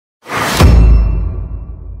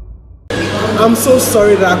I'm so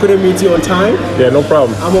sorry that I couldn't meet you on time. Yeah, no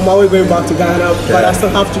problem. I'm on my way going back to Ghana, but I still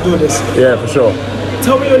have to do this. Yeah, for sure.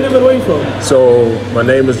 Tell me your name and where you're from. So, my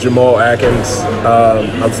name is Jamal Atkins.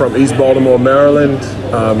 I'm from East Baltimore, Maryland,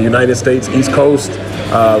 United States, East Coast,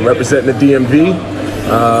 representing the DMV.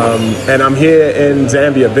 And I'm here in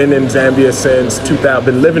Zambia. Been in Zambia since 2000.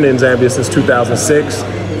 Been living in Zambia since 2006.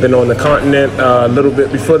 Been on the continent a little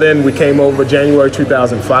bit before then. We came over January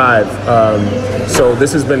 2005. So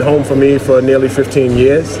this has been home for me for nearly 15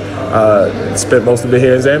 years. Spent most of it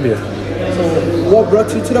here in Zambia. So what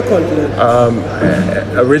brought you to the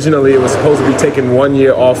continent? Originally, it was supposed to be taking 1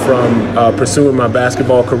 year off from pursuing my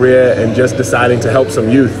basketball career and just deciding to help some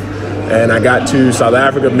youth. And I got to South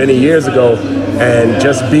Africa many years ago, and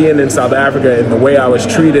just being in South Africa and the way I was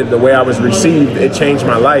treated, the way I was received, it changed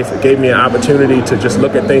my life. It gave me an opportunity to just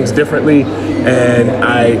look at things differently, and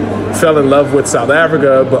I fell in love with South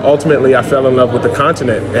Africa, but ultimately I fell in love with the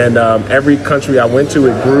continent. And every country I went to,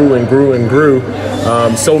 it grew and grew and grew.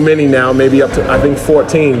 So many now, maybe up to, I think,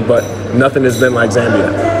 14, but nothing has been like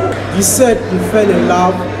Zambia. You said you fell in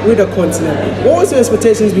love with the continent. What was your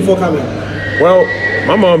expectations before coming? Well,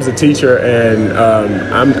 my mom's a teacher, and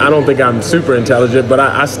I don't think I'm super intelligent, but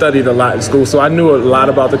I studied a lot in school, so I knew a lot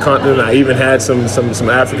about the continent. I even had some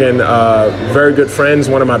African very good friends.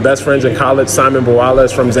 One of my best friends in college, Simon Bawala,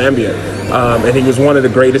 is from Zambia, and he was one of the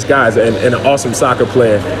greatest guys and an awesome soccer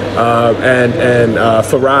player. And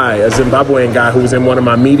Farai, a Zimbabwean guy who was in one of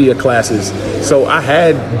my media classes. So I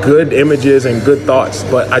had good images and good thoughts,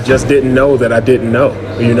 but I just didn't know that I didn't know,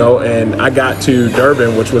 you know. And I got to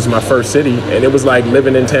Durban, which was my first city, and it was like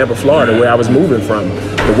living in Tampa, Florida, where I was moving from.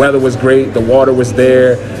 The weather was great, the water was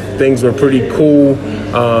there, things were pretty cool.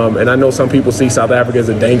 And I know some people see South Africa as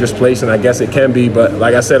a dangerous place, and I guess it can be, but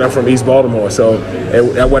like I said, I'm from East Baltimore, so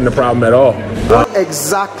that wasn't a problem at all. What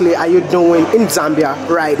exactly are you doing in Zambia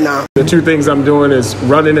right now? The two things I'm doing is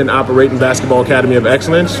running and operating Basketball Academy of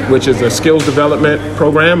Excellence, which is a skills development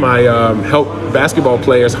program. I help basketball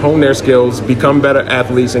players hone their skills, become better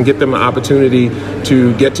athletes, and get them an opportunity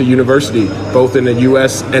to get to university, both in the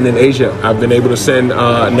U.S. and in Asia. I've been able to send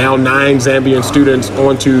now 9 Zambian students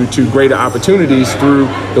on to greater opportunities through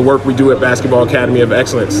the work we do at Basketball Academy of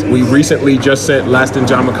Excellence. We recently just sent Laston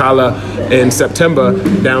Jamakala in September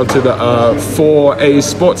down to the 4A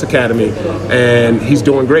Sports Academy, and he's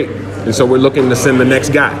doing great. And so we're looking to send the next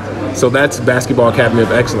guy. So that's Basketball Academy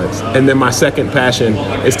of Excellence. And then my second passion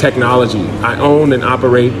is technology. I own and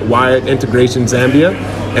operate Wired Integration Zambia,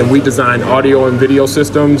 and we design audio and video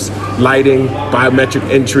systems, lighting, biometric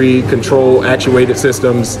entry, control, actuated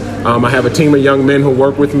systems. I have a team of young men who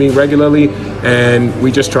work with me regularly, and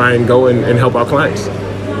we just try and go and help our clients.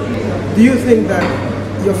 Do you think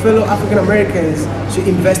that your fellow African Americans should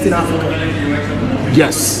invest in Africa?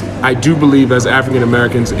 Yes, I do believe as African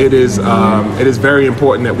Americans, it is very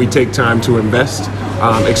important that we take time to invest,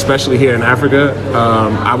 especially here in Africa.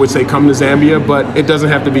 I would say come to Zambia, but it doesn't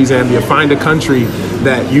have to be Zambia. Find a country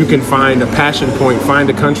that you can find a passion point, find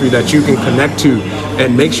a country that you can connect to,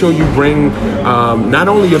 and make sure you bring not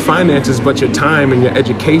only your finances, but your time and your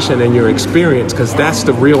education and your experience, because that's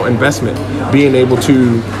the real investment, being able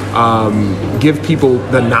to give people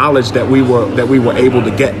the knowledge that we were able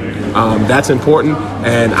to get. That's important,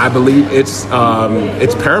 and I believe it's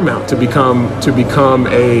paramount to become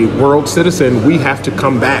a world citizen. We have to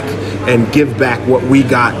come back and give back what we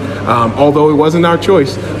got, although it wasn't our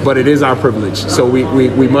choice, but it is our privilege. So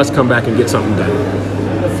we must come back and get something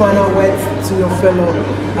done. The final word to your fellow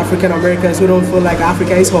African Americans who don't feel like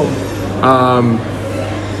Africa is home.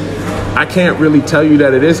 I can't really tell you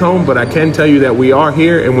that it is home, but I can tell you that we are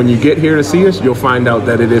here, and when you get here to see us, you'll find out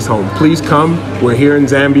that it is home. Please come. We're here in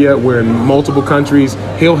Zambia. We're in multiple countries.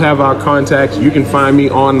 He'll have our contacts. You can find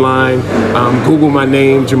me online. Google my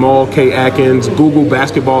name, Jamal K. Atkins. Google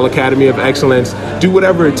Basketball Academy of Excellence. Do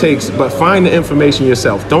whatever it takes, but find the information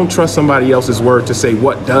yourself. Don't trust somebody else's word to say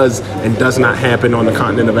what does and does not happen on the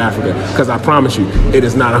continent of Africa, because I promise you, it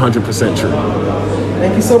is not 100% true.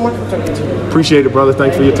 Thank you so much for talking to me. Appreciate it, brother.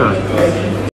 Thanks for your time.